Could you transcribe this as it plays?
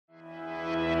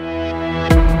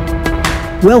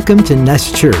Welcome to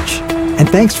Nest Church, and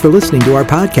thanks for listening to our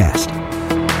podcast.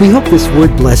 We hope this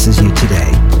word blesses you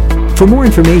today. For more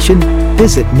information,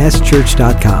 visit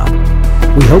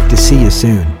nestchurch.com. We hope to see you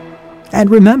soon.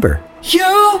 And remember, you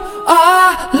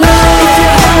are loved.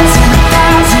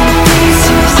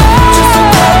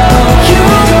 You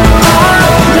are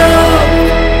loved.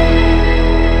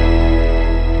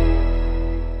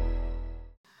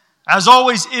 As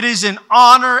always, it is an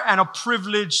honor and a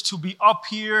privilege to be up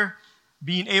here,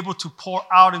 being able to pour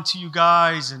out into you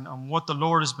guys and what the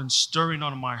Lord has been stirring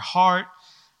on my heart.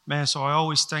 Man, so I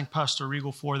always thank Pastor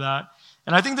Regal for that.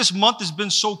 And I think this month has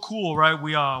been so cool, right?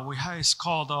 It's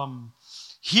called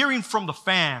Hearing from the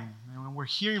Fam. And we're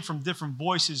hearing from different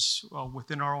voices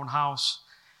within our own house.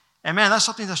 And man, that's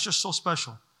something that's just so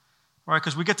special, right?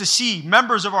 Because we get to see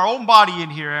members of our own body in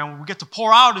here, and we get to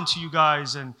pour out into you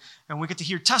guys, and we get to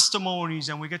hear testimonies,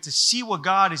 and we get to see what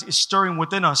God is stirring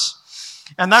within us.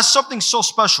 And that's something so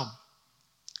special.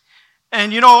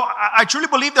 And you know, I truly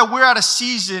believe that we're at a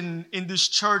season in this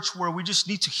church where we just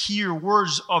need to hear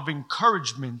words of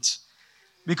encouragement.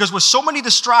 Because with so many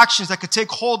distractions that could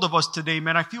take hold of us today,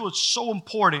 man, I feel it's so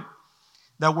important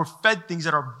that we're fed things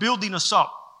that are building us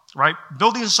up, right?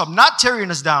 Building us up, not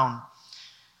tearing us down.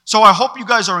 So I hope you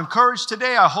guys are encouraged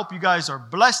today. I hope you guys are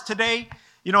blessed today.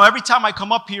 You know, every time I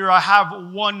come up here, I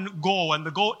have one goal, and the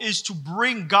goal is to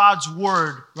bring God's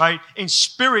word, right, in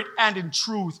spirit and in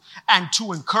truth, and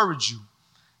to encourage you.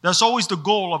 That's always the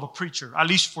goal of a preacher, at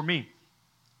least for me.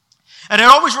 And it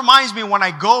always reminds me when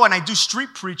I go and I do street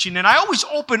preaching, and I always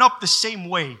open up the same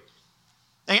way.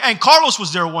 And Carlos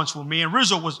was there once with me, and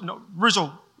Rizzo wasn't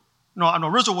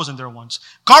there once.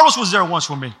 Carlos was there once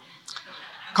with me.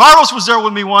 Carlos was there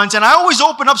with me once, and I always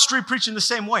open up street preaching the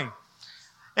same way.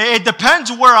 It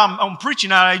depends where I'm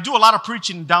preaching. I do a lot of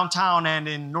preaching downtown and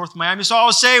in North Miami. So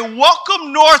I'll say,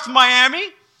 welcome North Miami.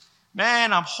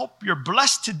 Man, I hope you're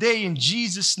blessed today in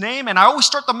Jesus' name. And I always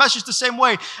start the message the same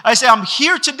way. I say, I'm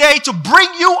here today to bring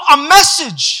you a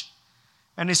message.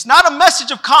 And it's not a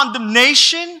message of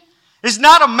condemnation. It's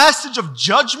not a message of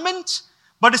judgment.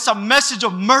 But it's a message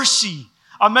of mercy,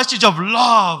 a message of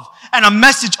love, and a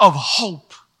message of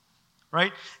hope.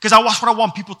 Right? Because that's what I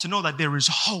want people to know, that there is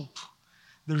hope.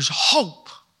 There's hope.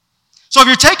 So if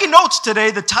you're taking notes today,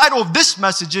 the title of this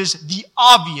message is The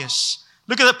Obvious.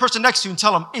 Look at that person next to you and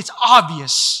tell them, it's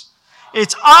obvious.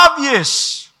 It's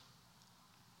obvious.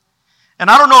 And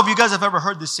I don't know if you guys have ever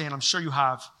heard this saying. I'm sure you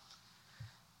have.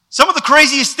 Some of the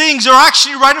craziest things are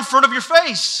actually right in front of your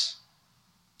face.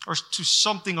 Or to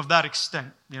something of that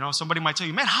extent. You know, somebody might tell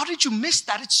you, man, how did you miss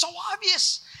that? It's so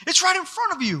obvious. It's right in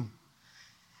front of you.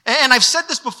 And I've said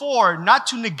this before, not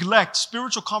to neglect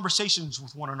spiritual conversations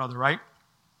with one another, right?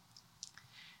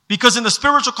 Because in the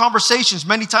spiritual conversations,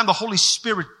 many times the Holy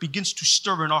Spirit begins to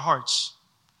stir in our hearts.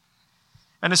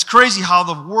 And it's crazy how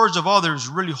the words of others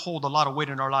really hold a lot of weight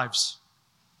in our lives.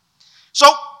 So,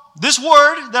 this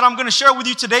word that I'm going to share with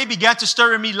you today began to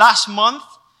stir in me last month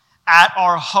at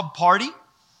our hub party.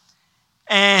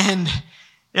 And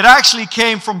it actually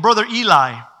came from Brother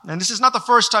Eli. And this is not the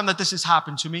first time that this has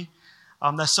happened to me.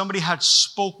 That somebody had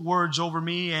spoke words over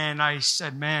me, and I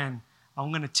said, man, I'm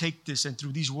going to take this, and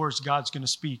through these words, God's going to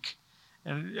speak.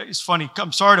 And it's funny.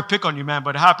 I'm sorry to pick on you, man,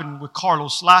 but it happened with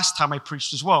Carlos last time I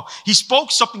preached as well. He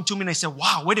spoke something to me, and I said,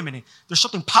 wow, wait a minute. There's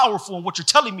something powerful in what you're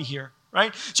telling me here,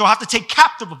 right? So I have to take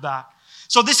captive of that.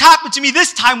 So this happened to me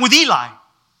this time with Eli.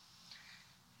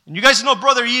 And you guys know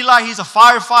Brother Eli. He's a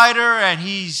firefighter, and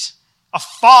he's a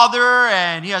father,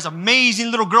 and he has an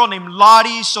amazing little girl named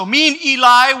Lottie. So me and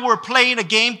Eli were playing a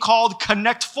game called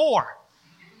Connect 4.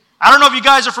 I don't know if you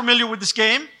guys are familiar with this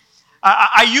game.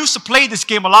 I used to play this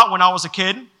game a lot when I was a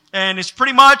kid. And it's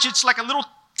like a little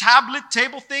tablet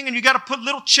table thing, and you got to put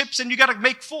little chips, and you got to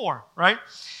make 4, right?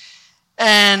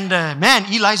 And man,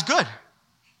 Eli's good.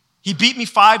 He beat me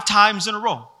 5 times in a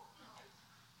row.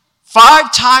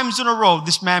 5 times in a row,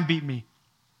 this man beat me.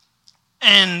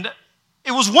 And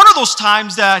it was one of those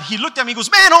times that he looked at me and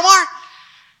goes, man, Omar,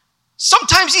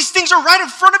 sometimes these things are right in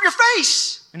front of your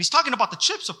face. And he's talking about the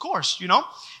chips, of course, you know.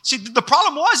 See, the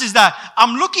problem is that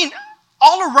I'm looking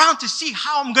all around to see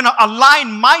how I'm going to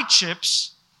align my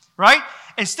chips, right?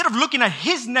 Instead of looking at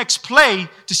his next play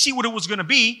to see what it was going to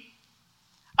be,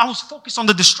 I was focused on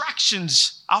the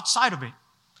distractions outside of it.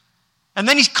 And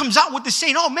then he comes out with this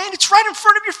saying, oh, man, it's right in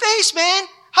front of your face, man.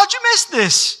 How'd you miss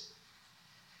this?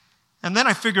 And then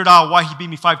I figured out why he beat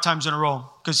me 5 times in a row,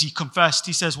 because he confessed.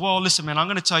 He says, well, listen, man, I'm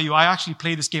going to tell you, I actually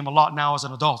play this game a lot now as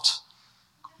an adult.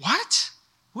 What?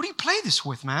 Who do you play this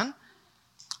with, man?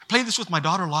 I play this with my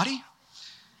daughter, Lottie.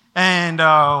 And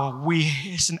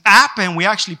it's an app, and we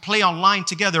actually play online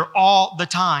together all the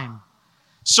time.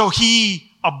 So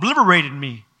he obliterated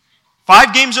me.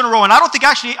 5 games in a row. And I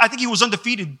think he was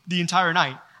undefeated the entire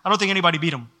night. I don't think anybody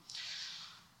beat him.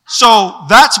 So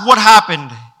that's what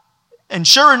happened. And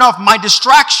sure enough, my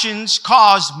distractions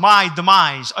caused my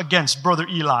demise against Brother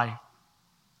Eli.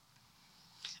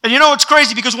 And you know, it's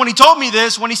crazy because when he told me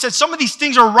this, when he said some of these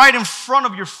things are right in front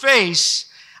of your face,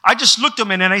 I just looked at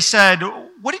him and I said,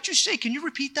 what did you say? Can you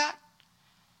repeat that?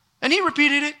 And he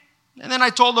repeated it. And then I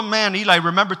told him, man, Eli,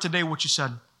 remember today what you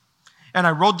said. And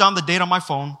I wrote down the date on my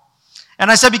phone. And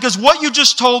I said, because what you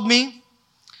just told me,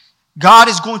 God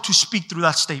is going to speak through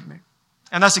that statement.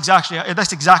 And that's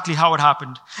exactly how it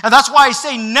happened. And that's why I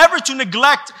say never to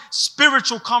neglect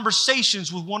spiritual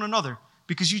conversations with one another.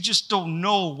 Because you just don't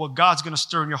know what God's going to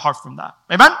stir in your heart from that.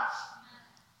 Amen?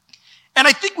 And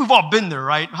I think we've all been there,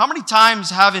 right? How many times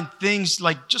haven't things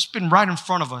like just been right in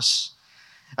front of us?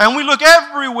 And we look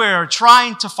everywhere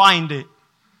trying to find it.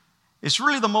 It's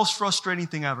really the most frustrating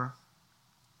thing ever.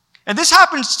 And this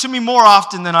happens to me more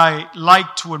often than I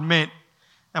like to admit.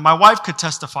 And my wife could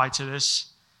testify to this.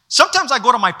 Sometimes I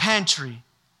go to my pantry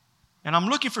and I'm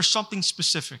looking for something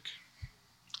specific.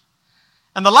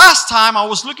 And the last time I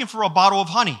was looking for a bottle of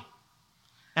honey.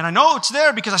 And I know it's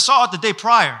there because I saw it the day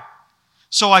prior.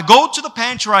 So I go to the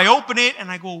pantry, I open it,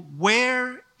 and I go,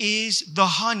 where is the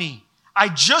honey? I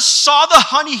just saw the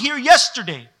honey here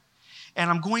yesterday. And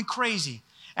I'm going crazy.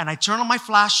 And I turn on my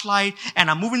flashlight, and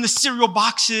I'm moving the cereal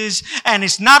boxes, and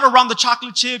it's not around the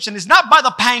chocolate chips, and it's not by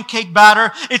the pancake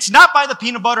batter, it's not by the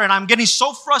peanut butter, and I'm getting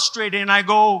so frustrated, and I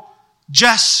go,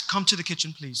 Jess, come to the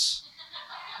kitchen, please.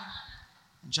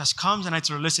 Jess comes and I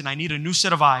tell her, listen, I need a new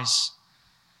set of eyes.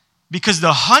 Because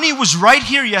the honey was right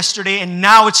here yesterday and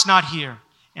now it's not here.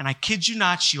 And I kid you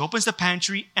not, she opens the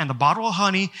pantry and the bottle of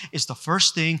honey is the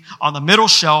first thing on the middle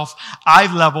shelf,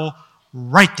 eye level,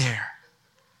 right there.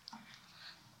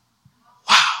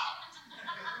 Wow.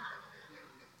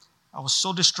 I was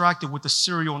so distracted with the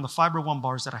cereal and the Fiber One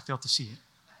bars that I failed to see it.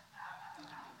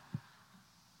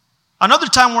 Another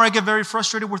time where I get very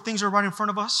frustrated where things are right in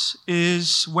front of us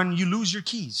is when you lose your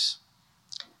keys.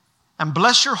 And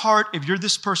bless your heart if you're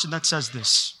this person that says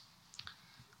this.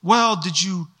 Well, did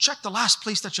you check the last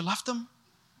place that you left them?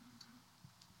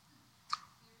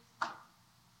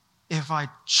 If I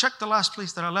checked the last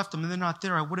place that I left them and they're not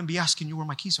there, I wouldn't be asking you where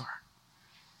my keys are.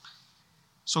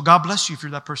 So God bless you if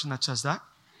you're that person that says that.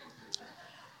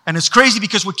 And it's crazy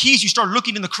because with keys, you start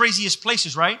looking in the craziest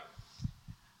places, right?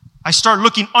 I start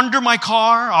looking under my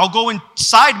car. I'll go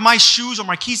inside my shoes or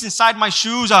my keys inside my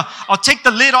shoes. I'll take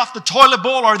the lid off the toilet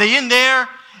bowl. Are they in there?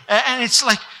 And it's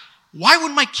like, why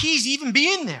would my keys even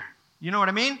be in there? You know what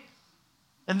I mean?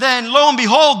 And then lo and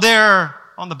behold, they're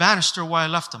on the banister where I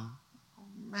left them.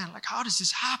 Man, like how does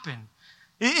this happen?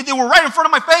 They were right in front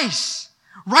of my face.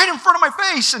 Right in front of my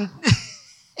face. And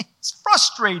it's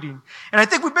frustrating. And I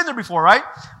think we've been there before, right?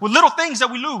 With little things that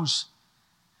we lose.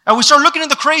 And we start looking in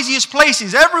the craziest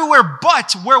places, everywhere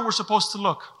but where we're supposed to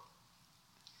look.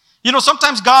 You know,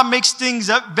 sometimes God makes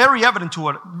things very evident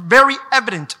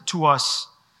to us.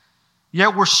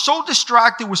 Yet we're so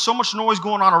distracted with so much noise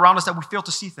going on around us that we fail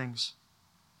to see things.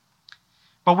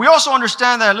 But we also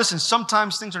understand that, listen,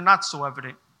 sometimes things are not so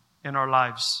evident in our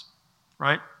lives,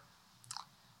 right?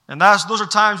 And those are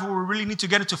times where we really need to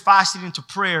get into fasting, into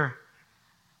prayer,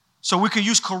 so we can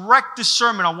use correct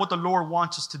discernment on what the Lord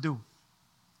wants us to do.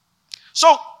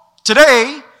 So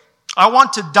today, I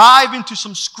want to dive into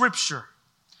some scripture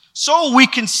so we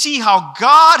can see how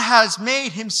God has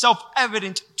made himself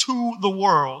evident to the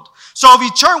world. So if you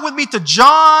turn with me to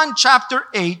John chapter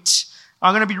 8,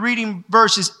 I'm going to be reading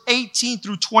verses 18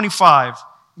 through 25.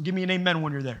 Give me an amen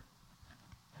when you're there.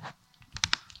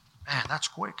 Man, that's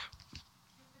quick.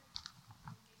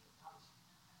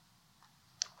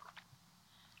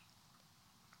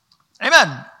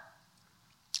 Amen.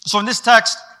 So in this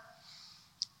text,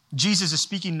 Jesus is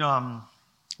speaking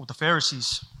with the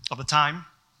Pharisees of the time.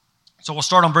 So we'll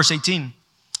start on verse 18.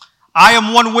 I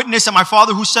am one witness, and my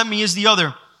Father who sent me is the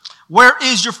other. Where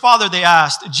is your Father? They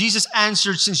asked. Jesus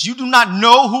answered, since you do not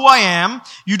know who I am,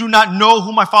 you do not know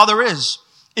who my Father is.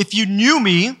 If you knew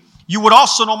me, you would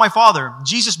also know my Father.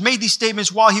 Jesus made these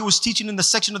statements while he was teaching in the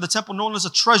section of the temple known as the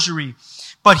treasury.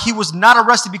 But he was not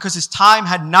arrested because his time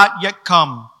had not yet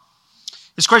come.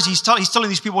 It's crazy. He's telling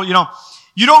these people,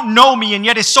 you don't know me, and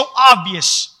yet it's so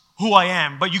obvious who I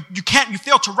am, but you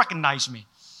fail to recognize me.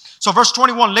 So verse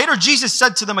 21, later Jesus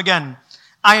said to them again,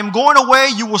 I am going away.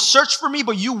 You will search for me,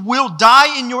 but you will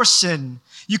die in your sin.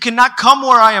 You cannot come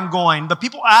where I am going. The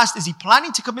people asked, is he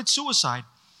planning to commit suicide?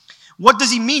 What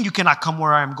does he mean you cannot come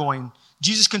where I am going?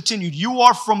 Jesus continued, you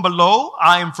are from below.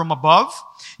 I am from above.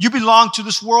 You belong to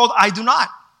this world. I do not.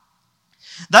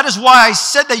 That is why I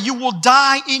said that you will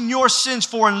die in your sins,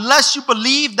 for unless you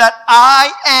believe that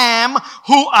I am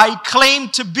who I claim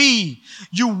to be,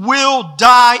 you will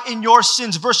die in your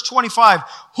sins. Verse 25,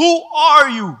 who are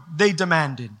you? They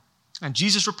demanded. And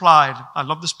Jesus replied, I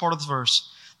love this part of the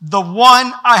verse, the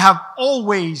one I have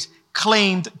always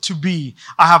claimed to be.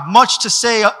 I have much to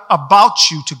say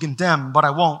about you to condemn, but I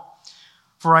won't.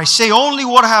 For I say only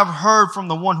what I have heard from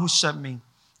the one who sent me,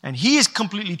 and he is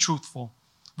completely truthful.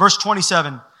 Verse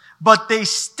 27, but they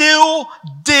still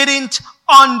didn't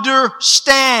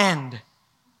understand.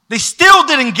 They still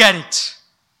didn't get it.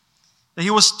 That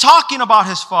he was talking about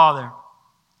his Father.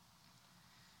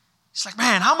 It's like,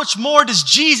 man, how much more does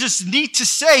Jesus need to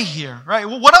say here, right?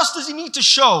 Well, what else does he need to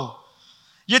show?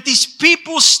 Yet these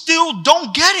people still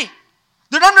don't get it.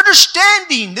 They're not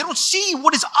understanding. They don't see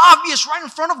what is obvious right in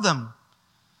front of them.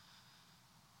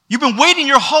 You've been waiting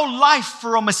your whole life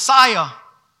for a Messiah.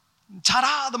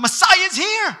 Ta-da, the Messiah is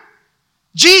here.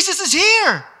 Jesus is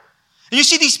here. And you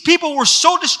see, these people were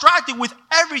so distracted with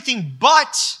everything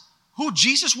but who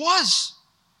Jesus was.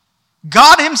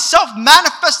 God himself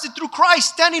manifested through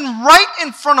Christ standing right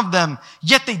in front of them,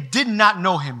 yet they did not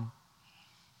know him.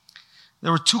 They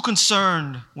were too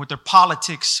concerned with their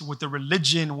politics, with their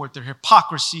religion, with their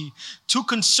hypocrisy, too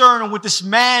concerned with this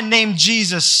man named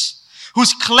Jesus,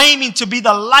 who's claiming to be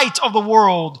the light of the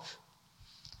world.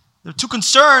 They're too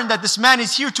concerned that this man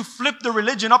is here to flip the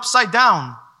religion upside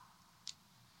down.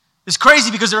 It's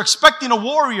crazy because they're expecting a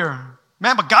warrior.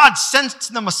 Man, but God sent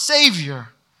them a savior.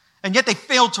 And yet they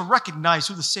failed to recognize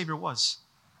who the savior was.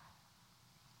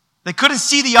 They couldn't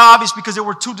see the obvious because they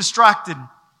were too distracted.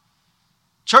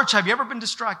 Church, have you ever been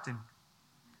distracted?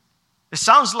 It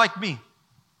sounds like me.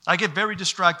 I get very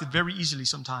distracted very easily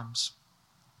sometimes.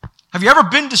 Have you ever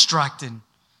been distracted?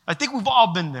 I think we've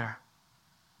all been there.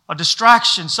 A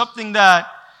distraction, something that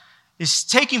is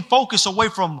taking focus away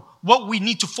from what we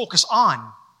need to focus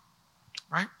on,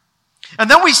 right? And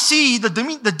then we see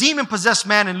the demon-possessed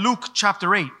man in Luke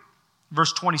chapter 8,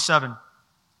 verse 27.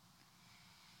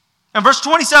 And verse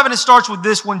 27, it starts with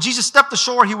this. When Jesus stepped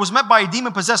ashore, he was met by a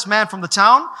demon-possessed man from the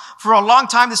town. For a long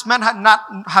time, this man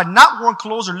had not worn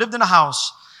clothes or lived in a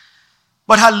house,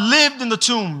 but had lived in the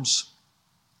tombs.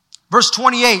 Verse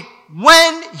 28,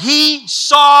 when he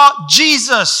saw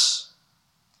Jesus,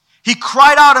 he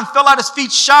cried out and fell at his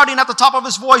feet, shouting at the top of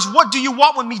his voice, what do you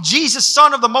want with me, Jesus,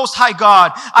 Son of the Most High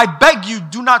God? I beg you,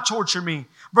 do not torture me.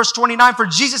 Verse 29, for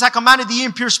Jesus had commanded the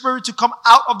impure spirit to come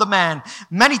out of the man.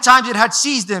 Many times it had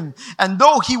seized him, and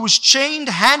though he was chained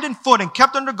hand and foot and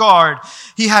kept under guard,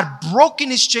 he had broken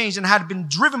his chains and had been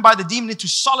driven by the demon into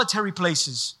solitary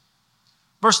places.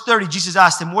 Verse 30, Jesus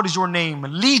asked him, what is your name?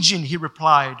 Legion, he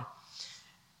replied,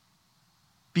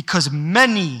 because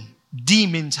many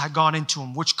demons had gone into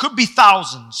him, which could be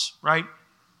thousands, right?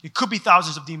 It could be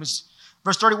thousands of demons.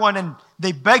 Verse 31, and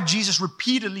they begged Jesus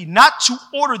repeatedly not to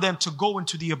order them to go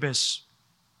into the abyss.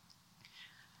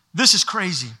 This is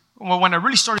crazy. When I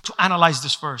really started to analyze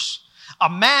this verse, a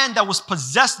man that was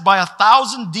possessed by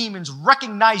 1,000 demons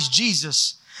recognized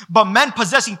Jesus, but men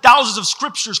possessing thousands of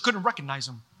scriptures couldn't recognize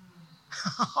him.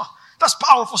 That's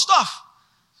powerful stuff.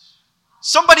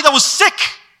 Somebody that was sick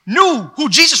knew who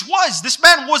Jesus was. This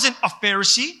man wasn't a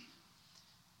Pharisee.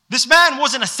 This man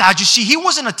wasn't a Sadducee. He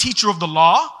wasn't a teacher of the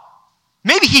law.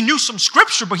 Maybe he knew some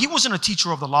scripture, but he wasn't a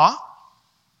teacher of the law.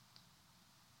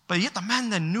 But yet the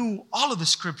man that knew all of the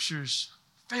scriptures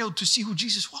failed to see who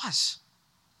Jesus was.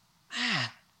 Man,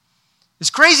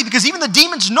 it's crazy because even the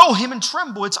demons know him and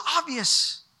tremble. It's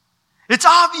obvious. It's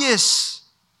obvious.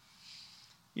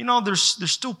 You know, there's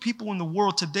still people in the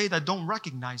world today that don't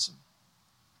recognize him.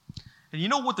 And you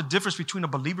know what the difference between a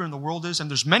believer and the world is? And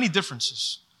there's many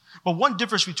differences. But one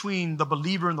difference between the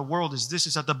believer and the world is this,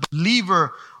 is that the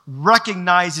believer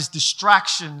recognizes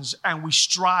distractions and we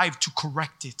strive to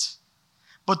correct it.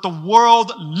 But the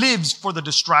world lives for the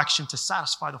distraction to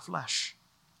satisfy the flesh.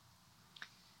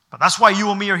 But that's why you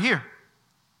and me are here.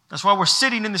 That's why we're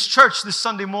sitting in this church this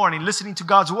Sunday morning, listening to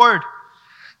God's word,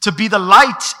 to be the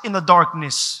light in the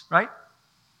darkness, right?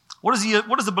 What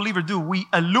does the believer do? We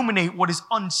illuminate what is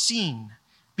unseen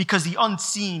because the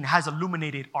unseen has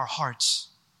illuminated our hearts.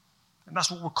 And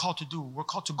that's what we're called to do. We're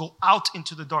called to go out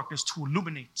into the darkness to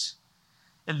illuminate.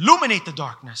 Illuminate the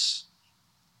darkness.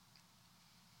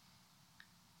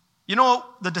 You know,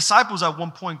 the disciples at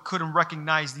one point couldn't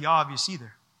recognize the obvious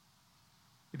either.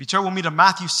 If you turn with me to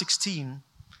Matthew 16,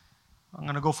 I'm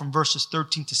going to go from verses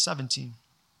 13 to 17.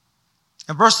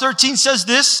 And verse 13 says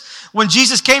this, when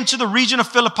Jesus came to the region of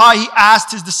Philippi, he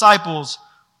asked his disciples,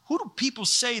 who do people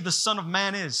say the Son of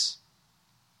Man is?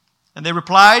 And they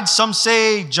replied, some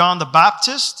say John the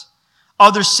Baptist,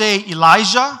 others say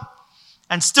Elijah,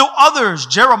 and still others,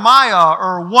 Jeremiah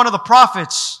or one of the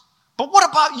prophets. But what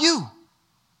about you?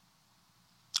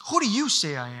 Who do you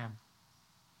say I am?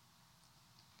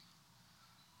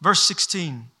 Verse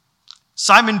 16,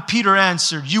 Simon Peter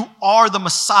answered, "You are the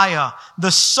Messiah,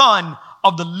 the Son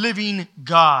of the living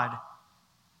God."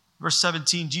 Verse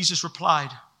 17, Jesus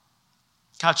replied,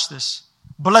 catch this,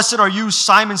 "Blessed are you,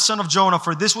 Simon, son of Jonah,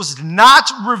 for this was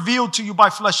not revealed to you by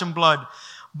flesh and blood,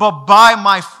 but by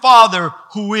my Father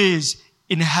who is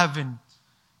in heaven."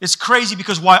 It's crazy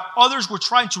because while others were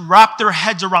trying to wrap their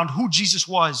heads around who Jesus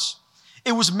was,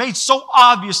 it was made so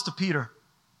obvious to Peter.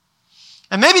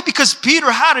 And maybe because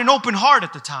Peter had an open heart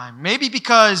at the time. Maybe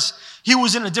because he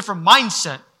was in a different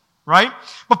mindset, right?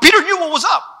 But Peter knew what was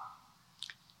up.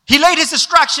 He laid his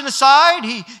distraction aside.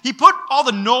 He put all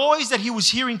the noise that he was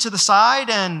hearing to the side.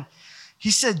 And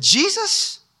he said,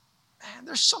 "Jesus, man,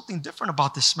 there's something different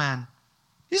about this man.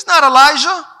 He's not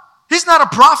Elijah. He's not a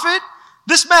prophet.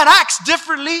 This man acts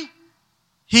differently.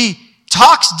 He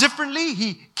talks differently.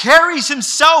 He carries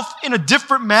himself in a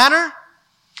different manner."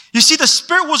 You see, the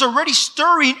Spirit was already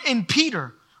stirring in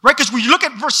Peter, right? Because we look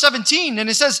at verse 17 and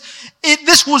it says,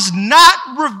 "This was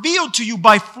not revealed to you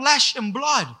by flesh and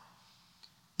blood."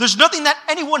 There's nothing that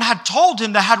anyone had told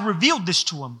him that had revealed this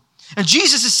to him. And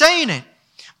Jesus is saying it.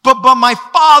 But my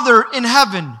Father in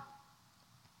heaven.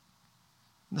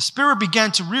 And the Spirit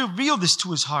began to reveal this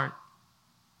to his heart.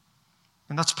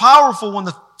 And that's powerful when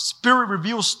the Spirit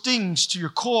reveals things to your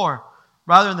core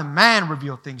rather than man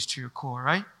reveal things to your core,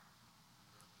 right?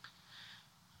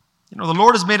 You know, the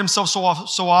Lord has made himself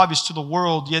so obvious to the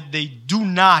world, yet they do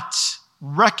not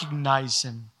recognize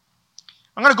him.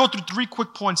 I'm going to go through 3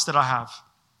 quick points that I have.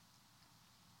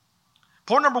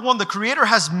 Point number 1, the Creator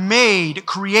has made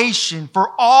creation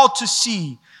for all to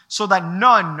see so that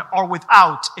none are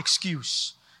without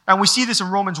excuse. And we see this in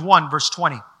Romans 1, verse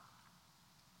 20.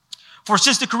 "For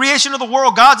since the creation of the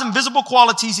world, God's invisible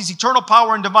qualities, his eternal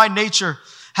power and divine nature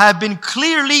have been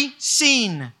clearly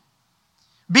seen,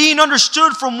 being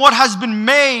understood from what has been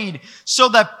made, so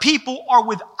that people are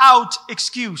without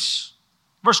excuse."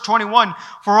 Verse 21,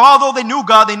 "For although they knew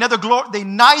God, they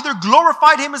neither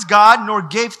glorified him as God nor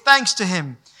gave thanks to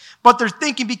him. But their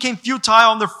thinking became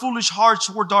futile and their foolish hearts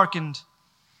were darkened.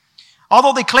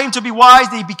 Although they claimed to be wise,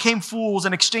 they became fools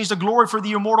and exchanged the glory for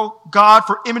the immortal God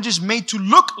for images made to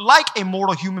look like a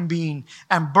mortal human being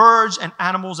and birds and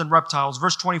animals and reptiles."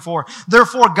 Verse 24,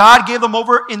 "Therefore God gave them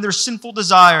over in their sinful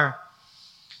desire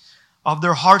of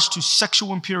their hearts to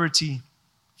sexual impurity,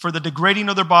 for the degrading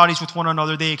of their bodies with one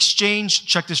another. They exchanged,"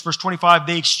 check this, verse 25,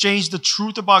 "they exchanged the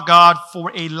truth about God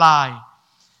for a lie.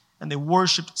 And they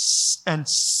worshipped and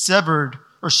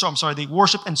they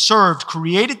worshipped and served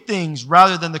created things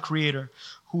rather than the Creator,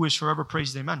 who is forever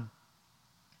praised. Amen."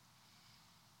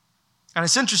 And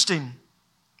it's interesting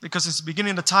because since the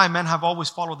beginning of time, men have always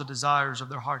followed the desires of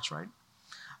their hearts, right?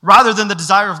 Rather than the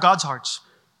desire of God's hearts.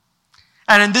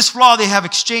 And in this flaw, they have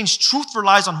exchanged truth for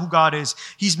lies on who God is.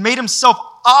 He's made himself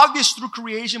obvious through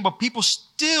creation, but people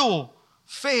still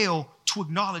fail to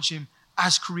acknowledge him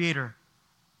as Creator.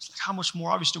 It's like, how much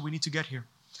more obvious do we need to get here?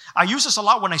 I use this a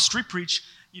lot when I street preach.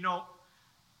 You know,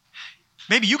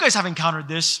 maybe you guys have encountered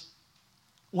this,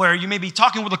 where you may be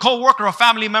talking with a coworker, a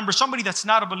family member, somebody that's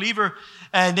not a believer,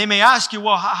 and they may ask you,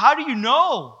 "Well, how do you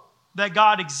know that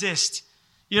God exists?"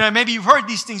 You know, maybe you've heard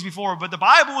these things before, but the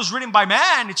Bible was written by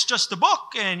man. It's just a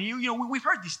book. And, we've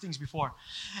heard these things before.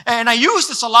 And I used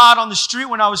this a lot on the street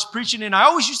when I was preaching, and I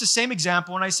always used the same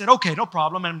example. And I said, "Okay, no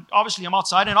problem." And obviously I'm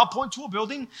outside, and I'll point to a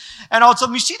building, and I'll tell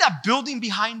them, "You see that building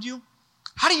behind you?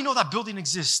 How do you know that building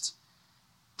exists?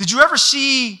 Did you ever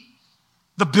see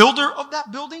the builder of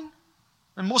that building?"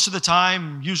 And most of the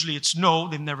time, usually it's no,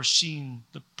 they've never seen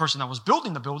the person that was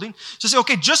building the building. So say,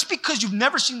 okay, just because you've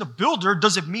never seen the builder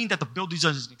doesn't mean that the building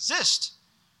doesn't exist,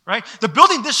 right? The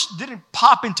building just didn't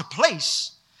pop into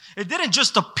place. It didn't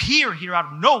just appear here out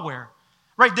of nowhere,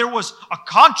 right? There was a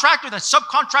contractor that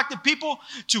subcontracted people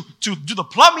to do the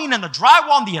plumbing and the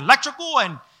drywall and the electrical,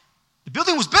 and the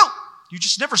building was built. You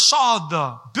just never saw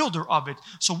the builder of it.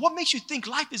 So what makes you think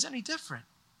life is any different,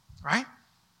 right?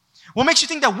 What makes you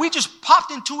think that we just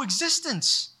popped into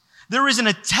existence? There is an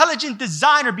intelligent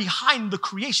designer behind the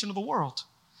creation of the world.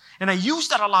 And I use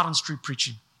that a lot on street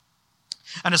preaching.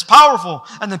 And it's powerful.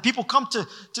 And then people come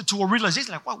to a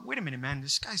realization like, "Well, wait a minute, man,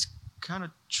 this guy's kind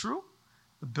of true.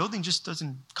 The building just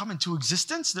doesn't come into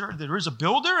existence. There is a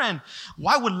builder, and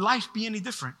why would life be any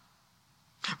different?"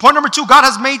 Point number 2, God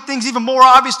has made things even more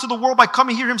obvious to the world by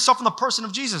coming here himself in the person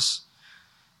of Jesus.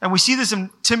 And we see this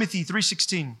in Timothy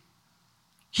 3:16.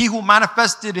 "He who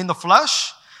manifested in the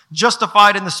flesh,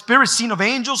 justified in the spirit, seen of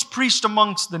angels, preached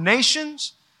amongst the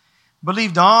nations,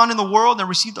 believed on in the world and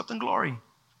received up in glory.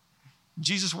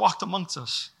 Jesus walked amongst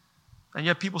us, and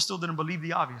yet people still didn't believe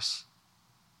the obvious.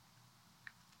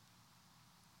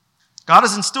 God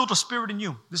has instilled a spirit in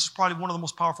you. This is probably one of the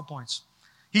most powerful points.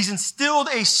 He's instilled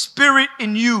a spirit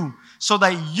in you so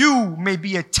that you may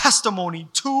be a testimony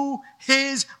to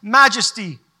His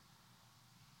majesty.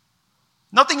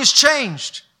 Nothing has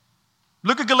changed.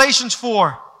 Look at Galatians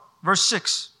 4, verse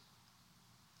 6.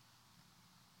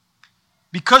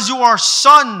 Because you are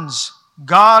sons,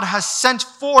 God has sent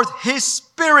forth His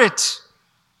Spirit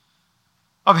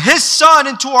of His Son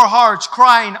into our hearts,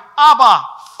 crying, Abba,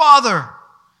 Father.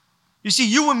 You see,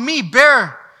 you and me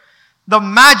bear the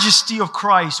majesty of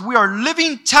Christ. We are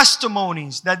living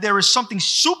testimonies that there is something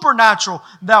supernatural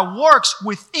that works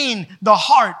within the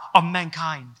heart of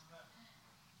mankind.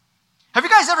 Have you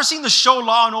guys ever seen the show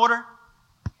Law and Order?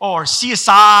 Or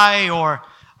CSI or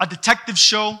a detective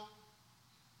show?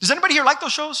 Does anybody here like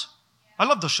those shows? I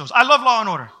love those shows. I love Law and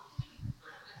Order.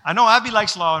 I know Abby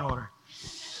likes Law and Order.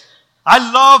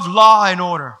 I love Law and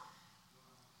Order.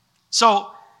 So,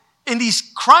 in these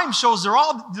crime shows,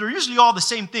 they're usually all the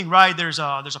same thing, right? There's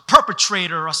a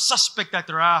perpetrator, a suspect that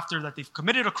they're after, that they've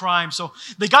committed a crime. So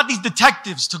they got these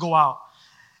detectives to go out.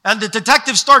 And the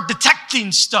detectives start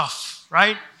detecting stuff,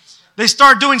 right? They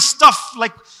start doing stuff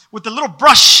like with the little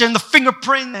brush and the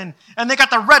fingerprint, and they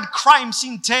got the red crime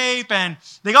scene tape, and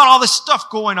they got all this stuff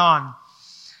going on.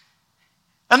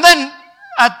 And then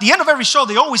at the end of every show,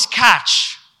 they always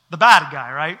catch the bad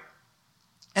guy, right?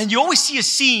 And you always see a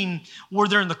scene where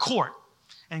they're in the court.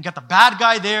 And you got the bad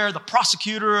guy there, the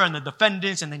prosecutor and the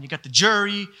defendants, and then you got the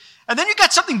jury. And then you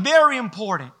got something very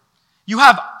important. You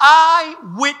have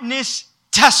eyewitness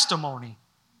testimony,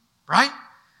 right?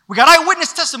 We got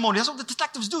eyewitness testimony. That's what the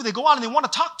detectives do. They go out and they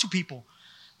want to talk to people.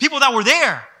 People that were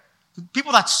there.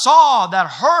 People that saw, that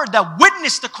heard, that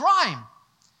witnessed the crime.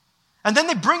 And then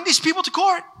they bring these people to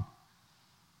court.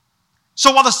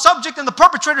 So while the subject and the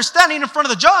perpetrator are standing in front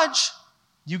of the judge,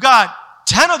 you got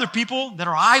 10 other people that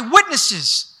are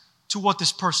eyewitnesses to what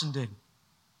this person did.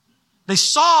 They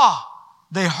saw,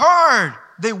 they heard,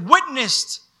 they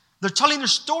witnessed. They're telling their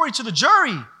story to the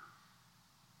jury.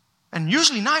 And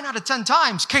usually 9 out of 10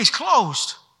 times, case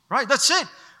closed, right? That's it.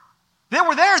 They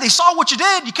were there. They saw what you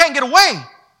did. You can't get away.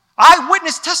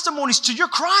 Eyewitness testimonies to your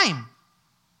crime.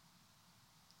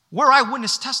 We're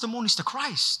eyewitness testimonies to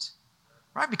Christ,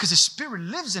 right? Because His Spirit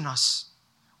lives in us.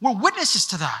 We're witnesses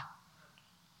to that.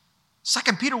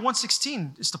 2 Peter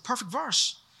 1:16 is the perfect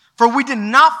verse. For we did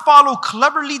not follow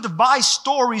cleverly devised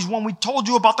stories when we told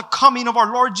you about the coming of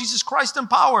our Lord Jesus Christ in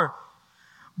power,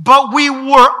 but we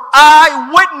were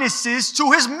eyewitnesses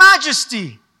to His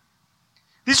majesty.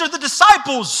 These are the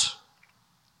disciples.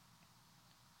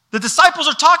 The disciples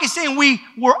are talking, saying we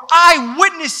were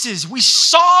eyewitnesses. We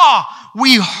saw,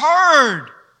 we heard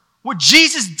what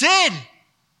Jesus did.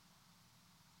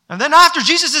 And then after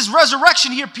Jesus'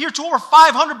 resurrection, He appeared to over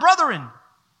 500 brethren.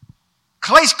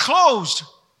 Case closed.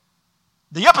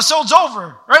 The episode's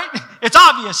over, right? It's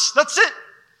obvious. That's it.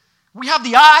 We have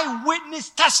the eyewitness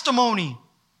testimony.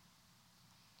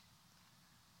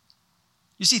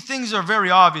 You see, things are very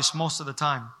obvious most of the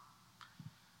time.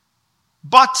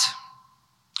 But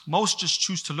most just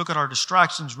choose to look at our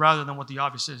distractions rather than what the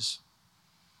obvious is.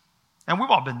 And we've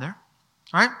all been there,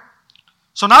 right?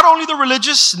 So not only the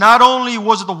religious, not only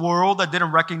was it the world that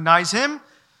didn't recognize Him,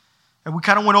 and we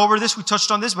kind of went over this, we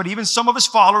touched on this, but even some of His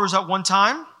followers at one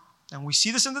time, and we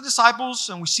see this in the disciples,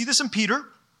 and we see this in Peter.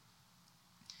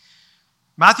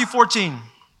 Matthew 14.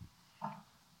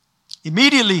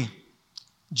 Immediately,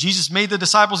 Jesus made the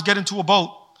disciples get into a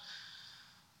boat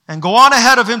and go on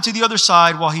ahead of Him to the other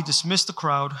side while He dismissed the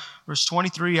crowd. Verse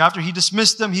 23, after He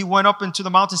dismissed them, He went up into the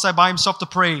mountainside by Himself to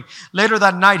pray. Later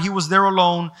that night, He was there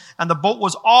alone, and the boat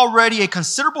was already a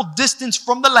considerable distance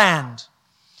from the land,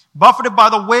 buffeted by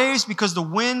the waves because the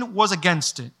wind was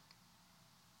against it.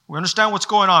 We understand what's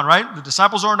going on, right? The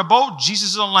disciples are in a boat,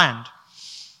 Jesus is on land.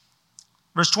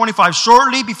 Verse 25,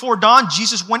 shortly before dawn,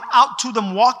 Jesus went out to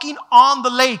them walking on the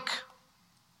lake.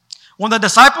 When the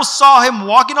disciples saw Him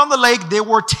walking on the lake, they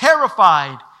were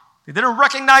terrified. They didn't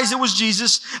recognize it was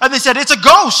Jesus. And they said, it's a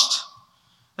ghost.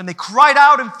 And they cried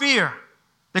out in fear.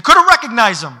 They couldn't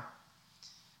recognize Him.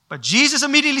 But Jesus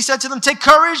immediately said to them, take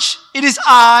courage. It is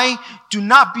I. Do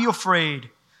not be afraid.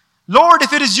 Lord,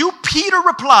 if it is You, Peter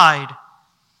replied,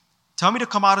 tell me to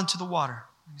come out into the water.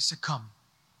 And He said, come.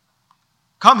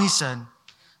 Come, He said.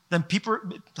 Then Peter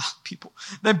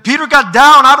got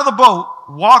down out of the boat,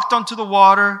 walked onto the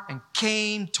water, and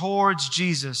came towards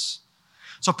Jesus.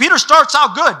 So Peter starts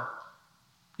out good.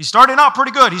 He's starting out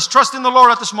pretty good. He's trusting the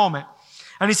Lord at this moment.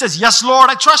 And he says, yes, Lord,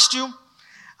 I trust You.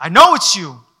 I know it's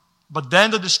You. But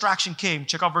then the distraction came.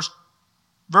 Check out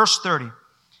verse 30.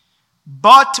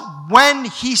 But when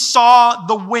he saw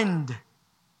the wind,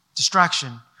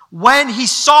 distraction, when he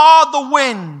saw the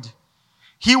wind,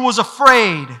 he was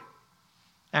afraid,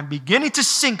 and beginning to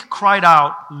sink, cried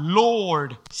out,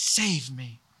 Lord, save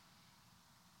me.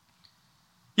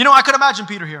 You know, I could imagine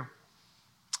Peter here.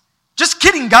 Just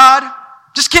kidding, God.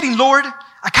 Just kidding, Lord.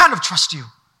 I kind of trust you.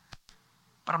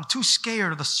 But I'm too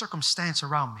scared of the circumstance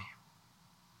around me.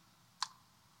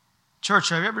 Church,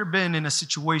 have you ever been in a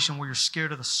situation where you're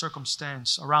scared of the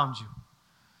circumstance around you?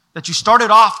 That you started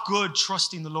off good,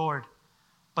 trusting the Lord,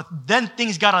 but then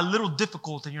things got a little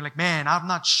difficult and you're like, man, I'm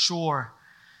not sure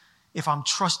if I'm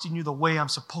trusting you the way I'm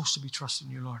supposed to be trusting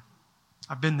you, Lord.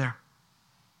 I've been there.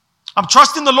 I'm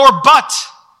trusting the Lord, but,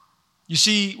 you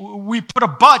see, we put a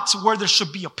but where there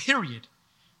should be a period,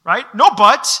 right? No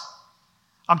but.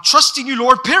 I'm trusting you,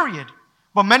 Lord, period.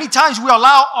 But many times we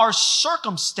allow our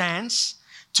circumstance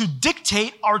to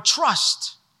dictate our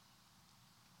trust.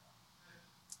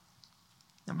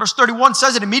 And verse 31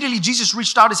 says that immediately Jesus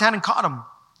reached out his hand and caught him.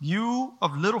 You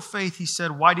of little faith, he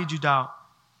said, why did you doubt?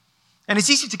 And it's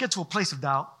easy to get to a place of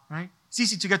doubt, right? It's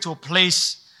easy to get to a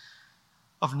place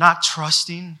of not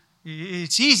trusting.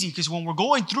 It's easy because when we're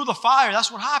going through the fire,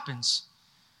 that's what happens,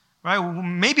 right?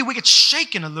 Maybe we get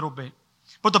shaken a little bit.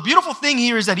 But the beautiful thing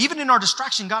here is that even in our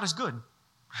distraction, God is good.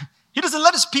 He doesn't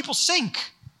let his people sink.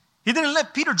 He didn't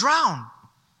let Peter drown.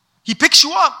 He picks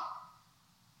you up.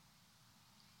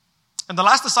 And the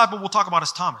last disciple we'll talk about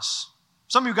is Thomas.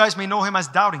 Some of you guys may know him as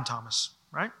Doubting Thomas,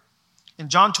 right? In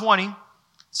John 20, it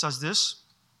says this.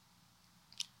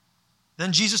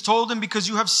 Then Jesus told him, because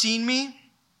you have seen me,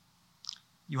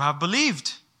 you have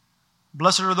believed.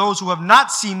 Blessed are those who have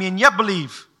not seen me and yet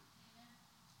believe.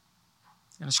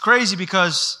 And it's crazy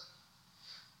because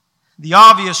the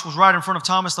obvious was right in front of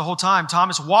Thomas the whole time.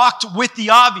 Thomas walked with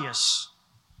the obvious.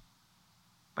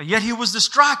 But yet he was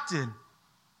distracted.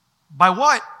 By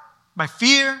what? By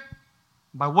fear.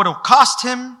 By what it'll cost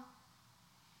him.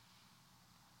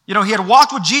 You know, he had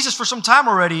walked with Jesus for some time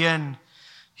already and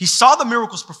he saw the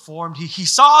miracles performed. He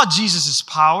saw Jesus'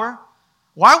 power.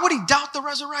 Why would he doubt the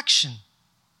resurrection?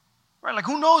 Right? Like,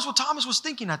 who knows what Thomas was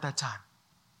thinking at that time?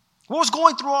 What was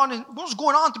going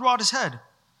on throughout his head?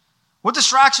 What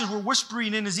distractions were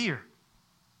whispering in his ear?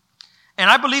 And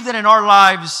I believe that in our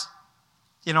lives,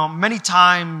 you know, many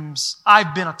times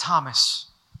I've been a Thomas.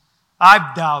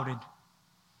 I've doubted.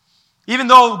 Even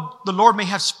though the Lord may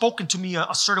have spoken to me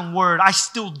a certain word, I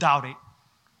still doubt it.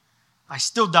 I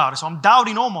still doubt it. So I'm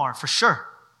doubting Omar for sure.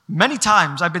 Many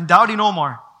times I've been doubting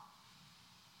Omar.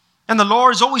 And the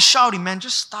Lord is always shouting, man,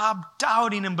 just stop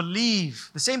doubting and believe.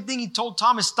 The same thing he told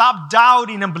Thomas, stop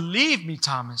doubting and believe me,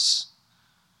 Thomas.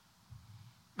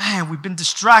 Man, we've been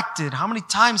distracted. How many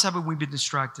times have we been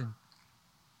distracted?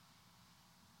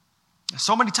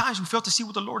 So many times we fail to see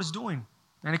what the Lord is doing.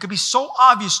 And it could be so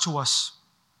obvious to us.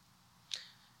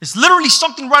 It's literally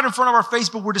something right in front of our face,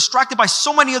 but we're distracted by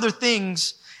so many other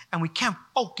things, and we can't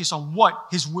focus on what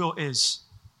His will is.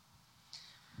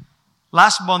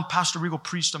 Last month, Pastor Regal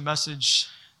preached a message.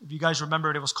 If you guys remember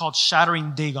it, it was called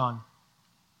Shattering Dagon.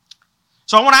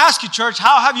 So I want to ask you, church,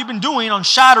 how have you been doing on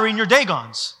shattering your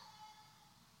Dagons?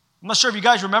 I'm not sure if you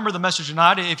guys remember the message or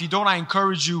not. If you don't, I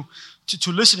encourage you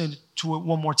to listen to it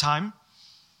one more time.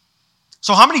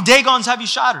 So how many Dagons have you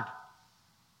shattered?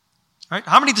 Right?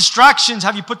 How many distractions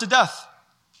have you put to death?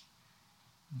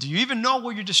 Do you even know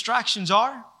what your distractions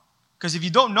are? Because if you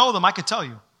don't know them, I could tell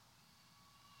you.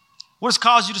 What has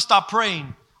caused you to stop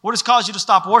praying? What has caused you to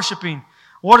stop worshiping?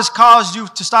 What has caused you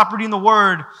to stop reading the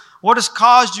Word? What has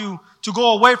caused you to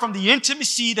go away from the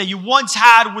intimacy that you once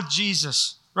had with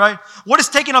Jesus? Right? What has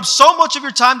taken up so much of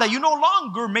your time that you no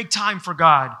longer make time for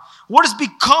God? What has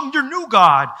become your new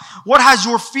God? What has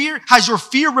your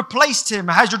fear replaced Him?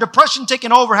 Has your depression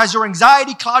taken over? Has your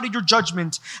anxiety clouded your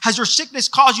judgment? Has your sickness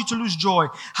caused you to lose joy?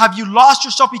 Have you lost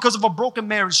yourself because of a broken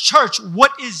marriage? Church,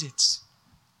 what is it?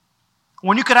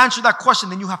 When you could answer that question,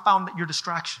 then you have found your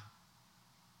distraction.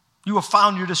 You have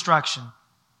found your distraction.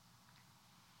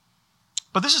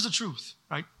 But this is the truth,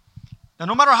 right? That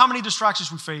no matter how many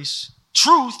distractions we face,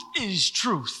 truth is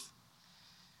truth.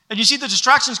 And you see, the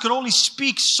distractions could only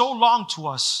speak so long to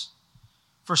us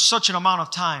for such an amount of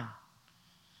time.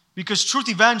 Because truth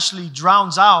eventually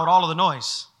drowns out all of the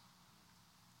noise.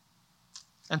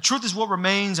 And truth is what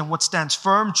remains and what stands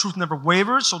firm. Truth never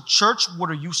wavers. So church, what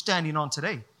are you standing on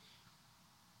today?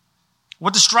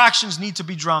 What distractions need to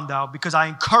be drowned out? Because I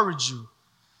encourage you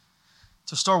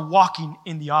to start walking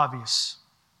in the obvious.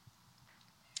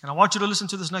 And I want you to listen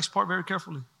to this next part very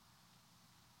carefully.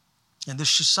 And this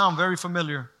should sound very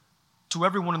familiar to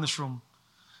everyone in this room.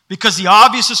 Because the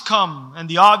obvious has come and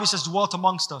the obvious has dwelt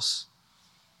amongst us.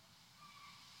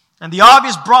 And the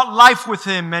obvious brought life with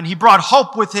him, and he brought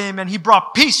hope with him, and he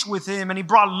brought peace with him, and he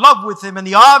brought love with him. And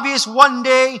the obvious one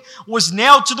day was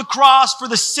nailed to the cross for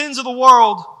the sins of the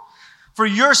world, for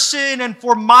your sin and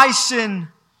for my sin.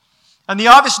 And the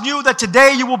obvious knew that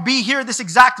today you will be here at this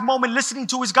exact moment listening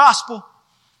to his gospel.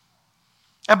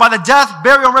 And by the death,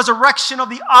 burial, and resurrection of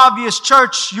the obvious,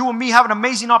 church, you and me have an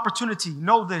amazing opportunity.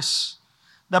 Know this,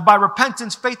 that by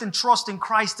repentance, faith, and trust in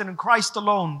Christ and in Christ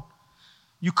alone,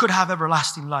 you could have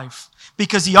everlasting life.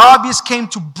 Because the obvious came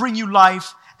to bring you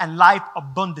life and life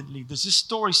abundantly. Does this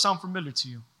story sound familiar to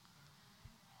you?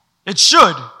 It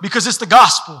should, because it's the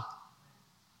gospel.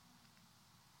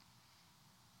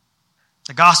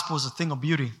 The gospel is a thing of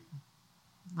beauty.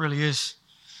 It really is.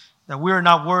 That we are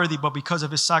not worthy, but because of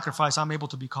his sacrifice, I'm able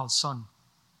to be called son.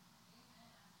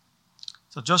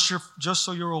 So just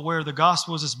so you're aware, the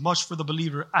gospel is as much for the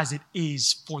believer as it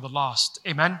is for the lost.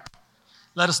 Amen?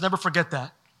 Let us never forget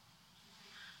that.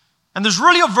 And there's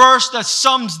really a verse that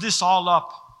sums this all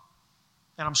up.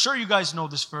 And I'm sure you guys know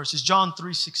this verse. It's John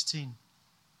 3:16.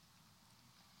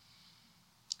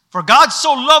 For God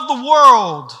so loved the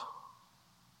world,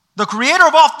 the creator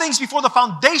of all things before the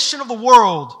foundation of the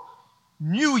world,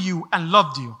 knew you and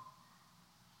loved you.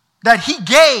 That he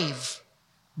gave,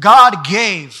 God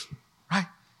gave, right?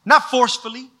 Not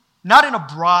forcefully, not in a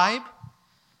bribe,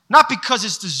 not because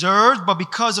it's deserved, but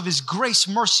because of his grace,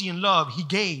 mercy, and love, he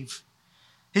gave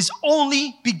his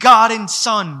only begotten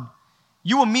son.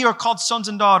 You and me are called sons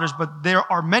and daughters, but there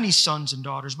are many sons and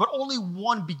daughters, but only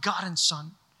one begotten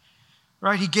son,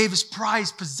 right? He gave his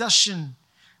prized possession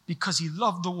because he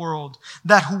loved the world,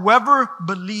 that whoever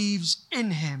believes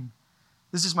in him,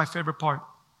 this is my favorite part,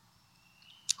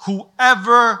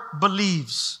 whoever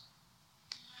believes.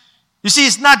 You see,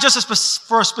 it's not just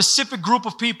for a specific group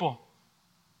of people.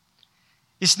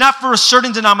 It's not for a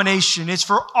certain denomination. It's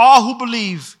for all who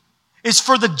believe. It's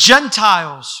for the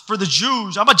Gentiles, for the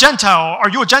Jews. I'm a Gentile. Are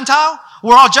you a Gentile?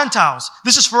 We're all Gentiles.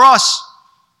 This is for us.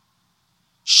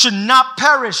 Should not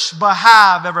perish, but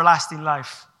have everlasting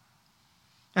life.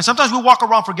 And sometimes we walk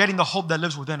around forgetting the hope that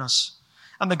lives within us.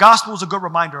 And the gospel is a good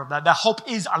reminder of that. That hope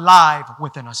is alive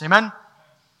within us. Amen?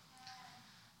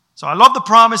 So I love the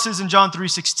promises in John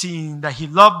 3:16 that he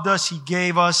loved us, he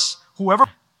gave us, whoever.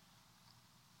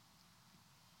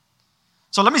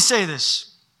 So let me say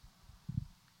this,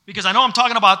 because I know I'm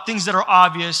talking about things that are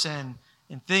obvious and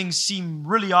things seem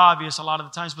really obvious a lot of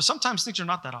the times, but sometimes things are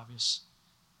not that obvious,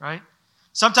 right?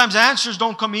 Sometimes answers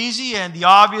don't come easy and the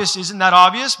obvious isn't that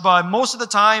obvious, but most of the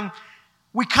time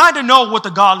we kind of know what the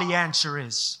godly answer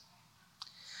is.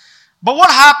 But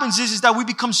what happens is that we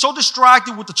become so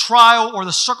distracted with the trial or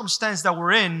the circumstance that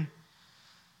we're in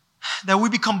that we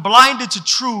become blinded to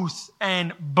truth,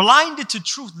 and blinded to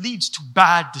truth leads to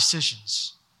bad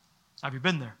decisions. Have you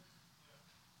been there?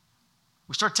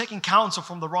 We start taking counsel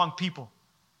from the wrong people.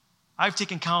 I've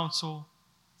taken counsel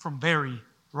from very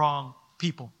wrong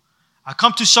people. I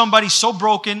come to somebody so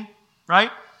broken,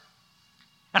 right?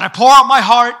 And I pour out my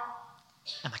heart,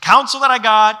 and the counsel that I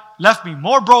got left me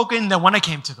more broken than when I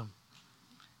came to them.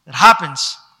 It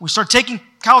happens. We start taking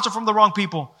counsel from the wrong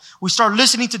people. We start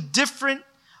listening to different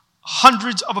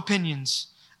hundreds of opinions,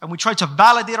 and we try to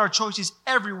validate our choices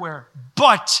everywhere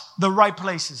but the right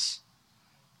places.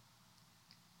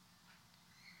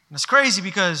 And it's crazy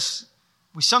because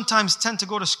we sometimes tend to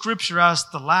go to Scripture as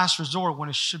the last resort when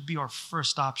it should be our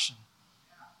first option.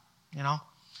 You know?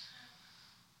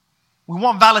 We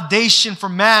want validation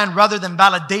from man rather than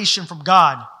validation from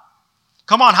God.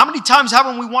 Come on, how many times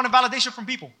haven't we wanted validation from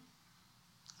people?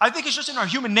 I think it's just in our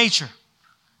human nature.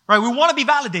 Right? We want to be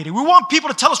validated. We want people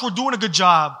to tell us we're doing a good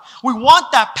job. We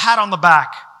want that pat on the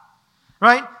back.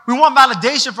 Right? We want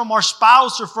validation from our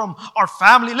spouse or from our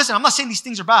family. Listen, I'm not saying these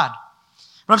things are bad.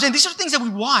 But I'm saying these are things that we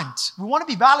want. We want to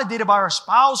be validated by our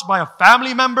spouse, by a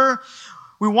family member.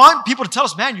 We want people to tell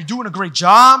us, man, you're doing a great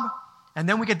job. And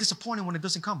then we get disappointed when it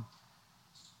doesn't come.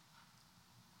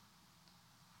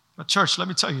 But church, let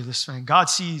me tell you this, man. God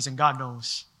sees and God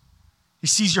knows. He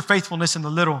sees your faithfulness in the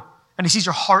little. And he sees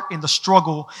your heart in the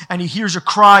struggle, and he hears your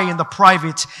cry in the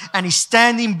private, and he's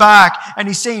standing back, and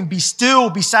he's saying, be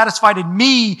still, be satisfied in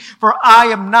me, for I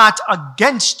am not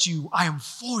against you. I am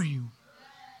for you.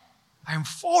 I am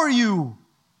for you.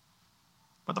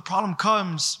 But the problem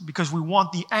comes because we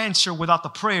want the answer without the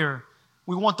prayer.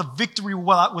 We want the victory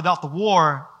without the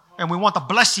war, and we want the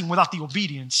blessing without the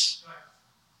obedience.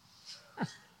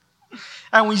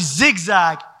 And we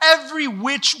zigzag every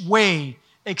which way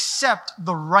except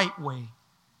the right way.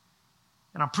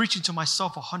 And I'm preaching to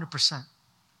myself 100%.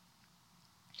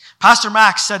 Pastor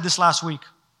Max said this last week.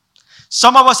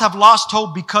 Some of us have lost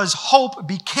hope because hope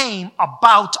became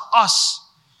about us.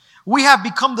 We have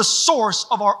become the source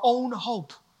of our own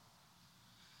hope.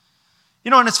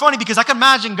 And it's funny because I can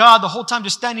imagine God the whole time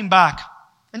just standing back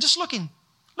and just looking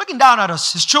down at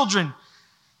us, his children,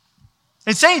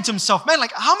 and saying to himself, man,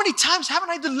 like, how many times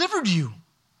haven't I delivered you,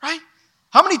 right?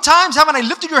 How many times haven't I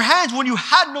lifted your hands when you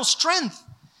had no strength?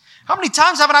 How many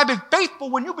times haven't I been faithful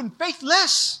when you've been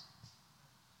faithless?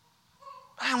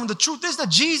 And when the truth is that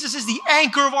Jesus is the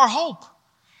anchor of our hope.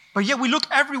 But yet we look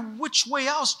every which way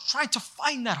else trying to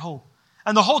find that hope.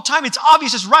 And the whole time it's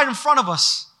obvious it's right in front of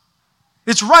us.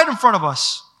 It's right in front of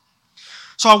us.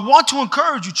 So I want to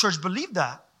encourage you, church, believe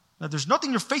that there's nothing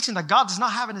you're facing that God does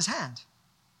not have in his hand.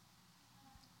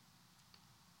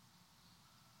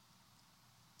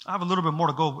 I have a little bit more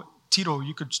to go. Tito,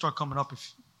 you could start coming up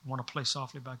if you want to play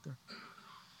softly back there.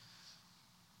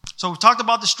 So we've talked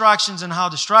about distractions and how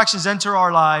distractions enter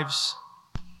our lives.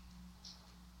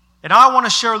 And I want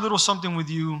to share a little something with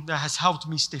you that has helped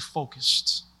me stay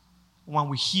focused when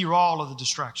we hear all of the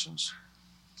distractions.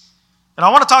 And I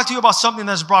want to talk to you about something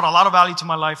that's brought a lot of value to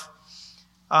my life.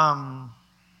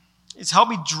 It's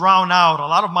helped me drown out a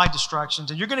lot of my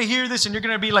distractions. And you're going to hear this and you're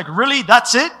going to be like, really?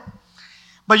 That's it?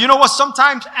 But you know what?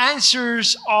 Sometimes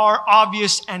answers are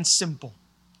obvious and simple.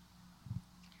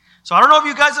 So I don't know if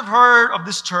you guys have heard of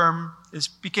this term. It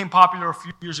became popular a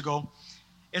few years ago.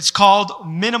 It's called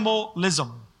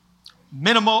minimalism.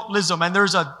 Minimalism. And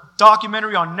there's a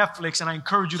documentary on Netflix, and I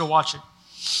encourage you to watch it.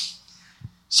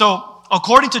 So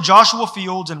according to Joshua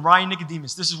Fields and Ryan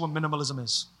Nicodemus, this is what minimalism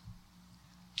is.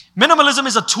 Minimalism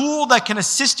is a tool that can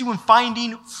assist you in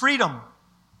finding freedom.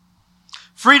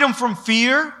 Freedom from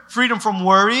fear, freedom from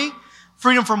worry,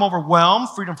 freedom from overwhelm,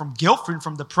 freedom from guilt, freedom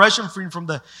from depression, freedom from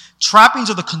the trappings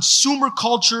of the consumer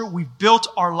culture we've built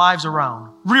our lives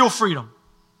around. Real freedom.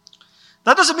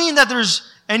 That doesn't mean that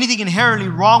there's anything inherently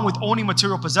wrong with owning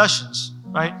material possessions,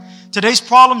 right? Today's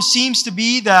problem seems to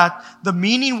be that the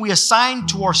meaning we assign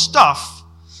to our stuff,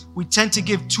 we tend to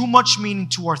give too much meaning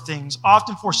to our things,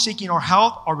 often forsaking our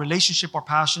health, our relationship, our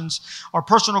passions, our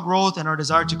personal growth, and our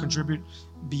desire to contribute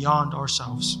beyond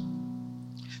ourselves.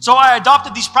 So I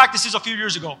adopted these practices a few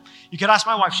years ago. You could ask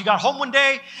my wife. She got home one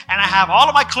day, and I have all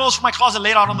of my clothes from my closet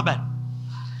laid out on the bed.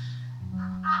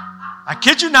 I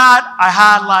kid you not, I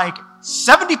had like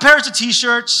 70 pairs of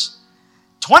t-shirts,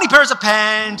 20 pairs of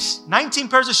pants, 19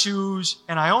 pairs of shoes,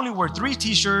 and I only wear 3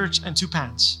 t-shirts and 2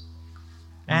 pants.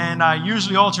 And I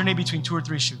usually alternate between 2 or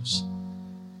 3 shoes.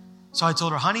 So I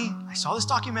told her, honey, I saw this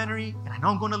documentary, and I know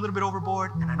I'm going a little bit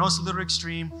overboard, and I know it's a little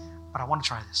extreme, but I want to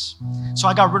try this. So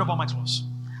I got rid of all my clothes.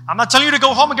 I'm not telling you to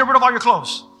go home and get rid of all your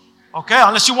clothes, okay?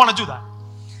 Unless you want to do that.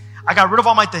 I got rid of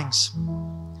all my things.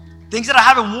 Things that I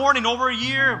haven't worn in over a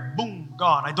year, boom,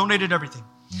 gone. I donated everything.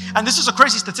 And this is a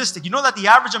crazy statistic. You know that the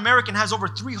average American has over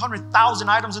 300,000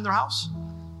 items in their house?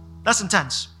 That's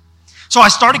intense. So I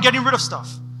started getting rid of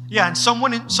stuff. Yeah, and some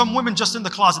women just in the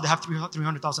closet, they have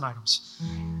 300,000 items.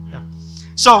 Yeah.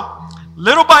 So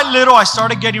little by little, I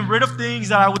started getting rid of things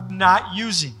that I was not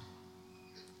using.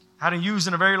 Hadn't used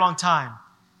in a very long time.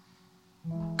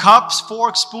 Cups,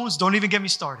 forks, spoons, don't even get me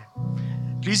started.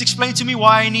 Please explain to me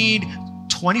why I need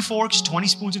 20 forks, 20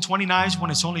 spoons, and 20 knives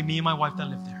when it's only me and my wife that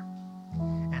live there.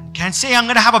 And can't say I'm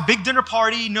going to have a big dinner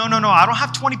party. No. I don't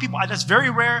have 20 people. That's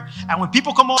very rare. And when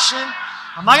people come over,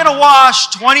 I'm not going to wash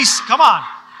 20. Come on.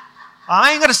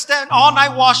 I ain't going to stand all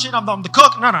night washing. I'm the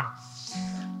cook. No.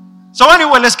 So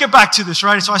anyway, let's get back to this,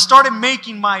 right? So I started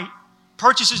making my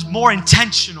purchases more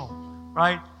intentional,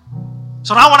 right?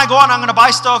 So now when I go out and I'm going to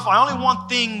buy stuff, I only want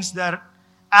things that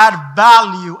add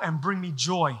value and bring me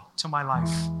joy to my life.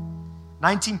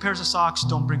 19 pairs of socks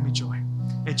don't bring me joy.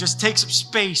 It just takes up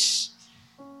space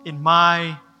in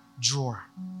my drawer.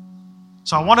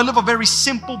 So I want to live a very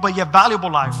simple but yet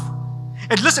valuable life.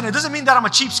 And listen, it doesn't mean that I'm a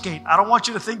cheapskate. I don't want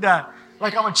you to think that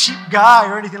like I'm a cheap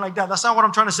guy or anything like that. That's not what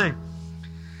I'm trying to say.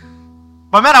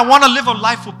 But man, I want to live a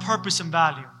life with purpose and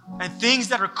value. And things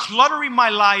that are cluttering my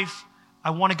life,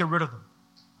 I want to get rid of them.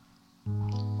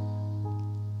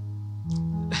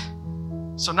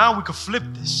 So now we could flip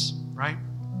this, right?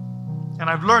 And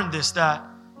I've learned this, that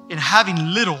in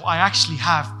having little, I actually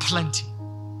have plenty.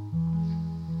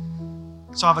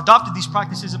 So I've adopted these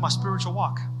practices in my spiritual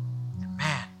walk. And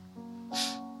man,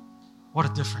 what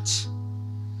a difference.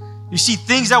 You see,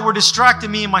 things that were distracting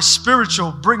me in my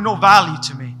spiritual bring no value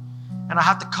to me. And I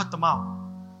have to cut them out.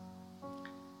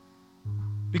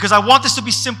 Because I want this to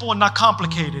be simple and not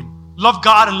complicated. Love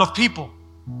God and love people,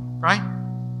 right?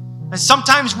 And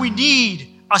sometimes we need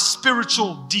a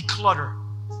spiritual declutter.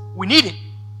 We need it.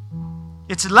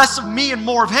 It's less of me and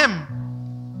more of Him.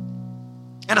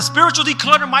 And a spiritual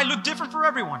declutter might look different for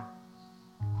everyone.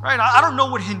 right? I don't know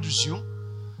what hinders you.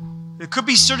 It could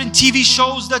be certain TV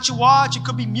shows that you watch. It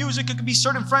could be music. It could be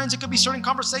certain friends. It could be certain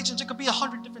conversations. It could be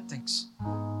 100 different things.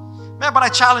 Man, but I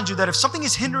challenge you that if something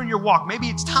is hindering your walk, maybe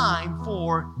it's time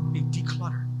for a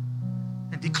declutter.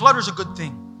 And declutter is a good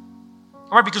thing.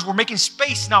 All right, because we're making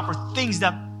space now for things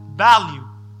that value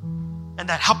and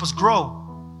that help us grow.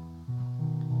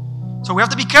 So we have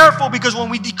to be careful, because when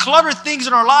we declutter things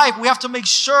in our life, we have to make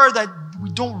sure that we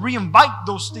don't re-invite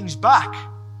those things back,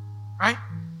 right?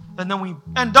 And then we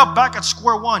end up back at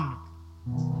square one.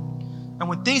 And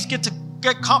when things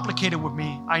get complicated with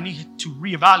me, I need to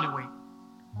reevaluate.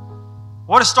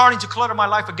 What is starting to clutter my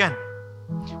life again?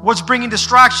 What's bringing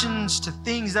distractions to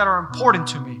things that are important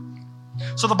to me?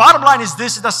 So the bottom line is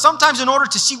this, is that sometimes in order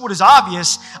to see what is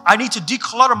obvious, I need to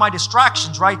declutter my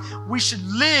distractions, right? We should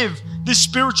live this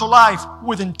spiritual life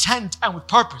with intent and with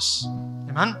purpose.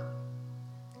 Amen?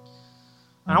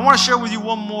 And I want to share with you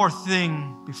one more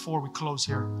thing before we close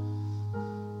here.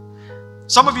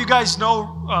 Some of you guys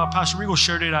know, Pastor Rigo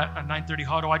shared it at 9:30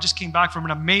 Huddle. I just came back from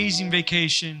an amazing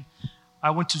vacation. I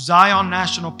went to Zion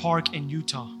National Park in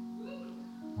Utah.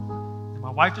 And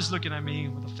my wife is looking at me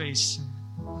with a face.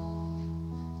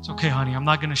 It's okay, honey. I'm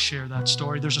not going to share that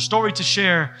story. There's a story to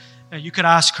share. You could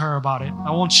ask her about it.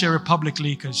 I won't share it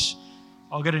publicly because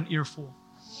I'll get an earful.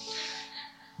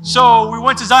 So we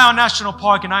went to Zion National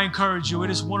Park, and I encourage you, it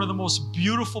is one of the most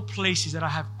beautiful places that I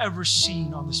have ever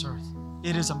seen on this earth.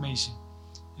 It is amazing.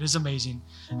 It is amazing.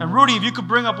 And Rudy, if you could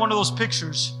bring up one of those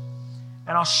pictures,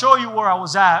 and I'll show you where I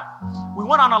was at. We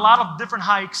went on a lot of different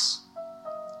hikes.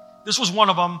 This was one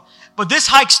of them. But this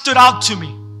hike stood out to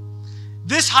me.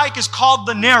 This hike is called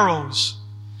the Narrows.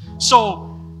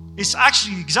 So it's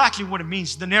actually exactly what it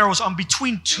means, the Narrows. I'm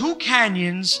between two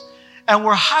canyons, and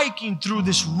we're hiking through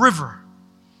this river.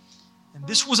 And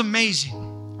this was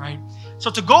amazing, right?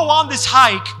 So to go on this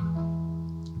hike,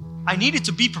 I needed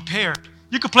to be prepared.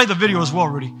 You could play the video as well,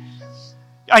 Rudy.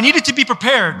 I needed to be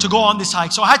prepared to go on this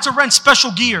hike. So I had to rent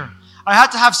special gear. I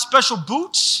had to have special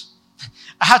boots.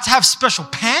 I had to have special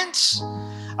pants.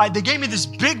 They gave me this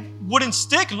big wooden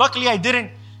stick. Luckily, I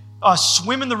didn't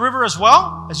swim in the river as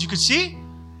well, as you could see.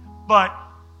 But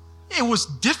it was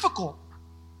difficult.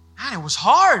 Man, it was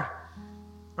hard.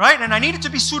 Right? And I needed to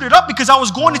be suited up because I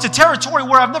was going into territory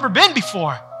where I've never been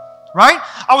before. Right?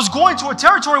 I was going to a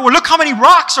territory where look how many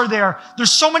rocks are there.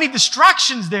 There's so many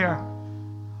distractions there.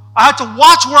 I had to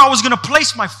watch where I was going to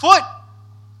place my foot.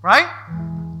 Right?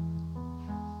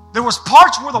 There was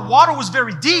parts where the water was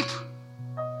very deep.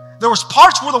 There was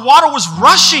parts where the water was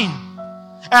rushing.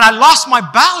 And I lost my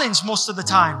balance most of the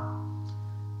time.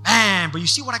 Man, but you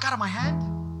see what I got in my hand?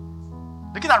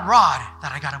 Look at that rod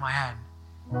that I got in my hand.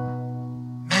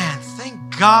 Man,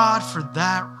 thank God for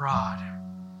that rod.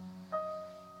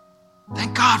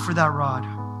 Thank God for that rod.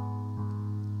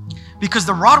 Because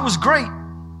the rod was great.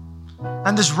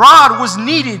 And this rod was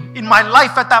needed in my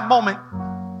life at that moment.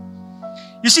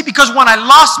 You see, because when I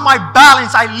lost my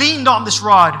balance, I leaned on this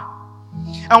rod.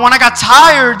 And when I got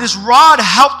tired, this rod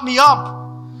helped me up.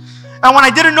 And when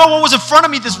I didn't know what was in front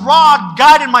of me, this rod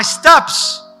guided my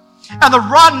steps. And the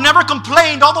rod never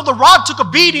complained, although the rod took a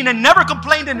beating and never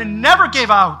complained and it never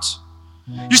gave out.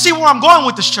 You see where I'm going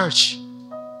with this, church?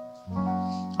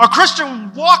 Our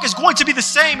Christian walk is going to be the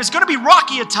same. It's going to be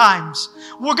rocky at times.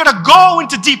 We're going to go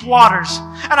into deep waters.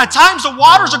 And at times the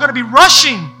waters are going to be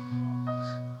rushing.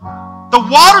 The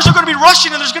waters are going to be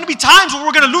rushing, and there's going to be times where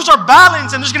we're going to lose our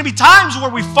balance, and there's going to be times where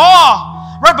we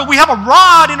fall. Right? But we have a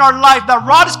rod in our life. That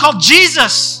rod is called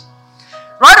Jesus.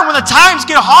 Right? And when the times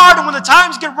get hard and when the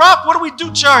times get rough, what do,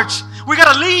 church? We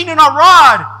got to lean in our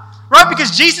rod. Right?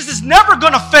 Because Jesus is never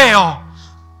going to fail.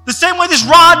 The same way this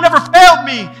rod never failed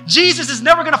me, Jesus is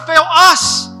never going to fail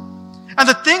us. And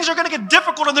the things are going to get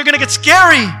difficult and they're going to get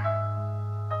scary.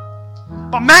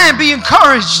 But man, be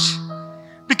encouraged.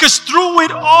 Because through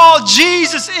it all,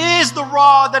 Jesus is the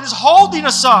rod that is holding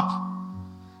us up.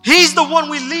 He's the one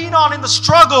we lean on in the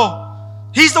struggle.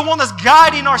 He's the one that's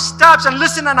guiding our steps. And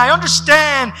listen, and I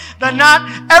understand that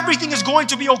not everything is going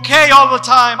to be okay all the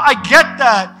time. I get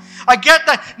that. I get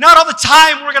that. Not all the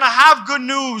time we're going to have good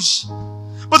news.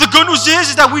 But the good news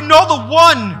is that we know the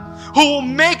one who will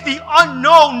make the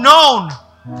unknown known.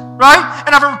 Right?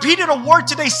 And I've repeated a word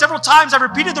today several times. I've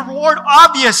repeated the word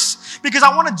obvious because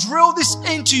I want to drill this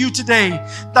into you today.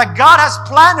 That God has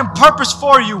planned and purpose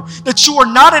for you. That you are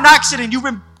not an accident. You've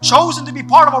been chosen to be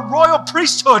part of a royal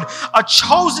priesthood. A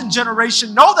chosen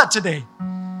generation. Know that today.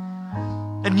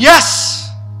 And yes,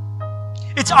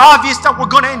 it's obvious that we're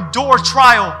going to endure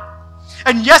trial.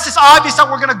 And yes, it's obvious that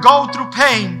we're going to go through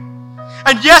pain.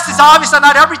 And yes, it's obvious that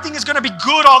not everything is going to be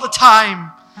good all the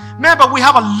time. Man, but we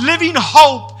have a living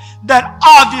hope that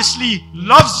obviously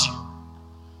loves you.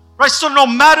 Right? So no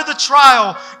matter the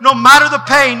trial, no matter the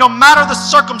pain, no matter the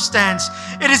circumstance,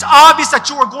 it is obvious that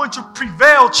you are going to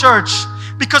prevail, church,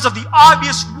 because of the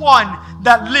obvious one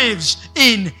that lives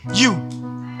in you.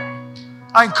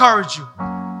 I encourage you,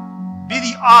 be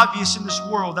the obvious in this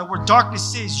world, that where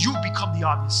darkness is, you become the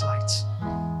obvious light.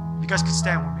 You guys can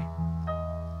stand with me.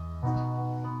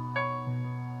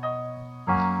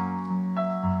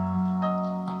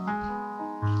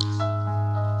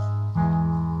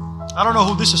 I don't know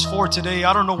who this is for today.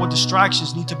 I don't know what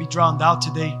distractions need to be drowned out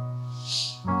today.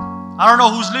 I don't know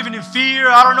who's living in fear.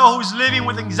 I don't know who's living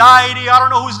with anxiety. I don't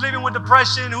know who's living with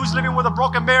depression, who's living with a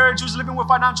broken marriage, who's living with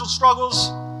financial struggles.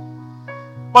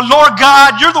 But Lord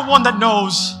God, you're the one that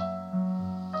knows.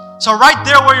 So right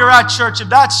there where you're at, church, if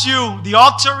that's you, the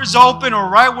altar is open, or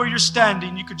right where you're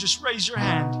standing, you could just raise your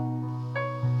hand.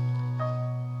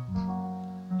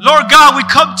 Lord God, we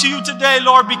come to you today,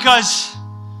 Lord, because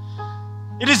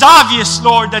it is obvious,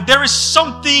 Lord, that there is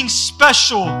something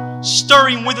special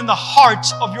stirring within the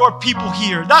hearts of your people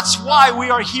here. That's why we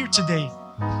are here today.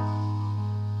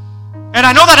 And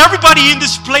I know that everybody in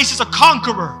this place is a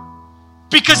conqueror.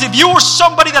 Because if you were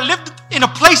somebody that lived in a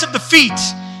place of defeat,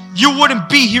 you wouldn't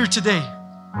be here today.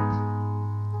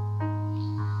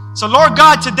 So Lord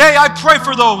God, today I pray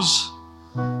for those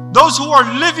who are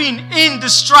living in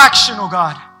distraction, oh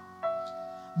God.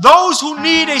 Those who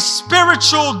need a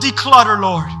spiritual declutter,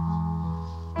 Lord.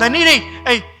 They need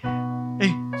a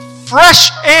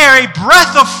fresh air, a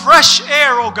breath of fresh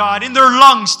air, oh God, in their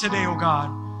lungs today, oh God.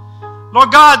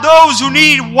 Lord God, those who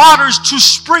need waters to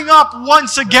spring up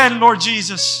once again, Lord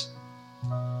Jesus.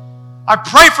 I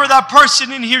pray for that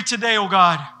person in here today, oh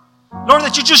God. Lord,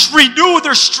 that you just renew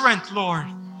their strength, Lord.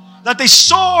 That they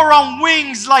soar on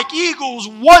wings like eagles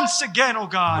once again, oh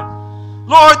God.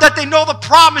 Lord, that they know the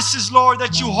promises, Lord,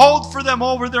 that you hold for them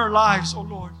over their lives, oh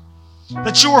Lord.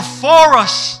 That you are for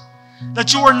us,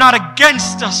 that you are not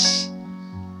against us.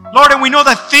 Lord, and we know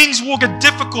that things will get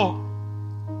difficult.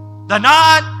 That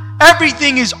not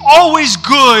everything is always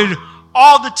good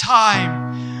all the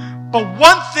time. But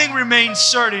one thing remains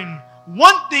certain,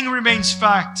 one thing remains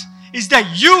fact, is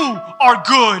that you are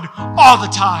good all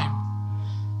the time.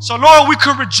 So Lord, we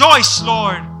could rejoice,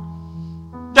 Lord,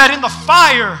 that in the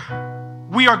fire,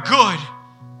 we are good.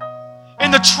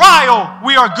 In the trial,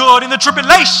 we are good. In the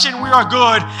tribulation, we are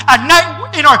good. At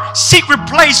night, in our secret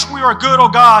place, we are good, oh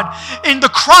God. In the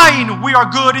crying, we are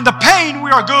good. In the pain,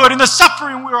 we are good. In the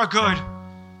suffering, we are good.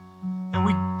 And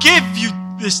we give you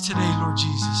this today, Lord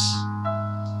Jesus.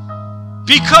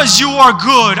 Because you are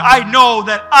good, I know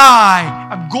that I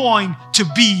am going to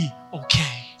be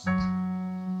okay.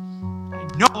 I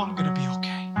know I'm going to be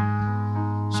okay.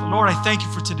 So Lord, I thank you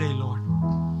for today, Lord.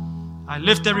 I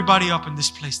lift everybody up in this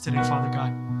place today, Father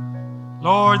God.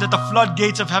 Lord, that the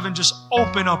floodgates of heaven just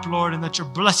open up, Lord, and that your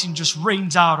blessing just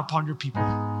rains out upon your people.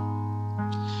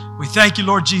 We thank you,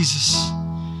 Lord Jesus.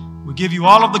 We give you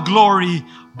all of the glory,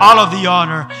 all of the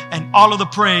honor, and all of the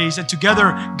praise. And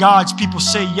together, God's people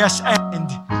say yes and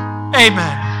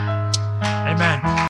amen. Amen.